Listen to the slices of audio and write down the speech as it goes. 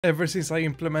Ever since I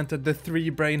implemented the 3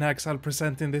 brain hacks I'll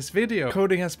present in this video,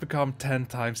 coding has become 10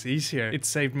 times easier. It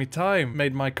saved me time,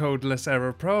 made my code less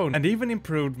error prone, and even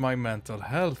improved my mental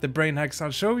health. The brain hacks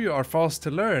I'll show you are fast to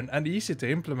learn and easy to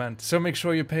implement, so make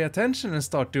sure you pay attention and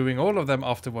start doing all of them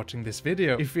after watching this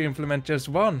video. If you implement just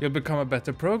one, you'll become a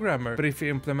better programmer, but if you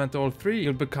implement all 3,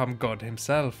 you'll become God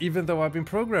himself. Even though I've been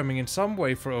programming in some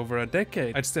way for over a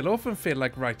decade, I'd still often feel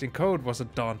like writing code was a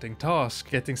daunting task.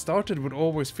 Getting started would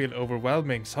always feel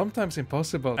overwhelming, sometimes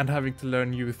impossible, and having to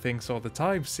learn new things all the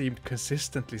time seemed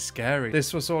consistently scary.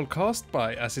 This was all caused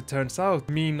by, as it turns out,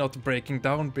 me not breaking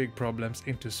down big problems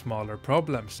into smaller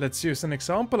problems. Let's use an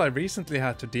example I recently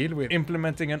had to deal with: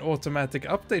 implementing an automatic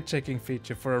update checking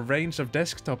feature for a range of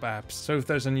desktop apps, so if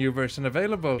there's a new version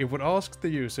available, it would ask the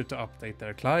user to update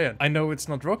their client. I know it's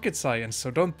not rocket science, so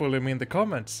don't bully me in the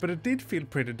comments, but it did feel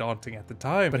pretty daunting at the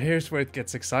time. But here's where it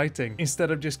gets exciting.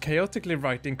 Instead of just chaotically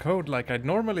writing code like I'd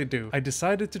normally do, I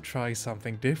decided to try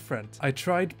something different. I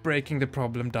tried breaking the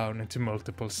problem down into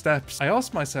multiple steps. I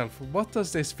asked myself, what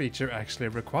does this feature actually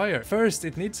require? First,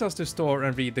 it needs us to store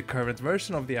and read the current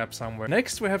version of the app somewhere.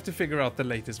 Next, we have to figure out the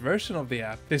latest version of the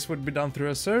app. This would be done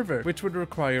through a server, which would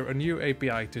require a new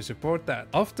API to support that.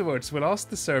 Afterwards, we'll ask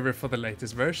the server for the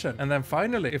latest version, and then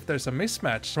finally, if there's a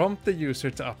mismatch, prompt the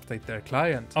user to update their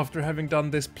client. After having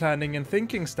done this planning and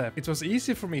thinking step, it was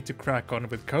easy for me to crack on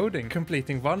with coding,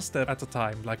 completing one step at a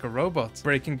time like a robot.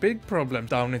 Breaking big problems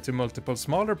down into multiple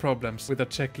smaller problems with a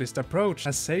checklist approach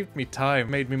has saved me time,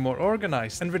 made me more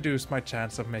organized, and reduced my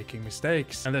chance of making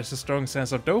mistakes. And there's a strong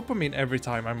sense of dopamine every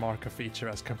time I mark a feature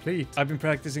as complete. I've been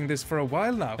practicing this for a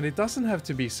while now, and it doesn't have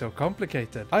to be so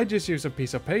complicated. I just use a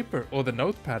piece of paper or the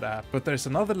Notepad app, but there's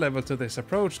another level to this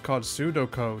approach called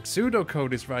PseudoCode.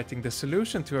 PseudoCode is writing the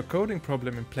solution to a coding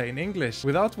problem in plain English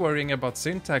without worrying about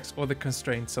syntax or the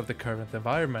constraints of the current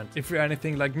environment. If you're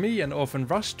anything like me and often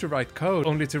rush to write code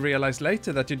only to realize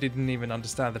later that you didn't even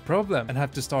understand the problem and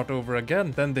have to start over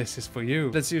again, then this is for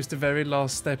you. Let's use the very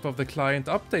last step of the client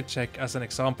update check as an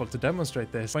example to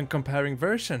demonstrate this. When comparing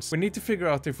versions, we need to figure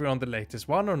out if we're on the latest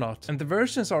one or not, and the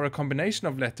versions are a combination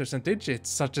of letters and digits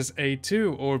such as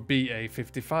A2 or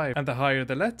BA55, and the higher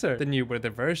the letter, the newer the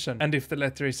version, and if the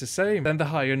letter is the same, then the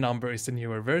higher number is the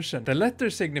newer version. The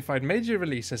letters signified major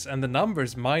releases and the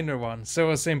numbers minor ones, so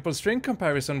a simple string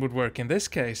comparison would work in this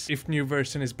case. If new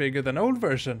version is bigger than old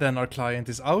version, then our client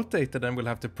is outdated and we'll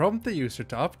have to prompt the user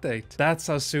to update. That's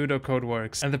how pseudocode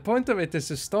works, and the point of it is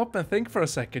to stop and think for a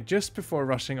second just before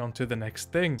rushing on to the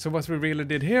next thing. So what we really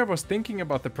did here was thinking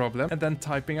about the problem and then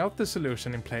typing out the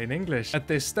solution in plain English. At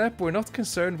this step, we're not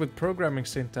concerned with programming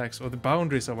syntax or the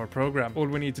boundaries of our program. All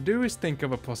we need to do is think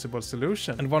of a possible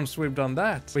solution, and once we've done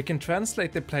that, we can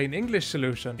translate the plain English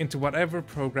solution into whatever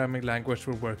programming language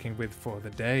we're working with for the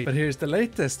day. But here's the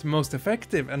latest, most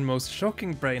effective and most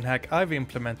shocking brain hack I've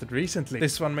implemented recently.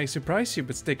 This one may surprise you,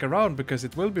 but stick around because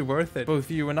it will be worth it.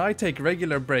 Both you and I take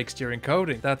regular breaks during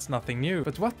coding, that's nothing new.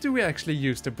 But what do we actually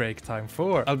use the break time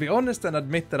for? I'll be honest and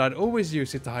admit that I'd always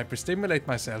use it to hyperstimulate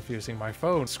myself using my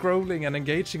phone, scrolling and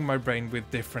engaging my brain with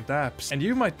different apps. And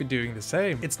you might be doing the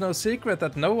same. It's no secret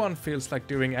that no one feels like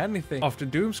doing anything after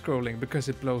doom scrolling because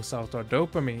it blows out our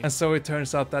dopamine. And so it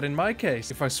turns out that in my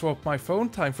case, if I swap my phone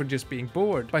time for just being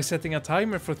bored by setting a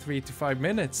timer for 3 to 5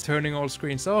 minutes, turning all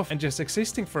screens off and just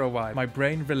existing for a while, my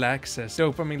brain relaxes,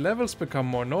 dopamine levels become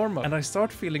more normal, and I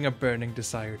start feeling a burning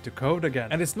desire to code again.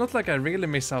 And it's not like I really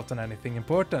miss out on anything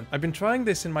important. I've been trying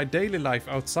this in my daily life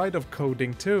outside of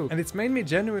coding too, and it's made me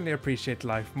genuinely appreciate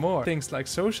life more. Things like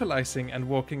socializing and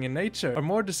walking in nature are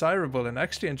more desirable and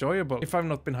actually enjoyable if I've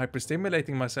not been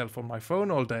hyperstimulating myself on my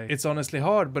phone all day. It's honestly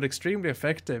hard but extremely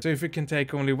effective, so if you can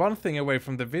take only one thing away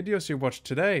from the videos you watched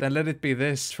today, then let it be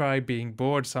this: try being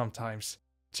bored sometimes.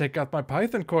 Check out my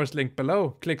Python course link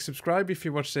below, click subscribe if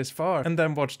you watched this far, and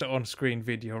then watch the on-screen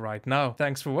video right now.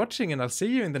 Thanks for watching, and I'll see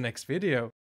you in the next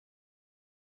video.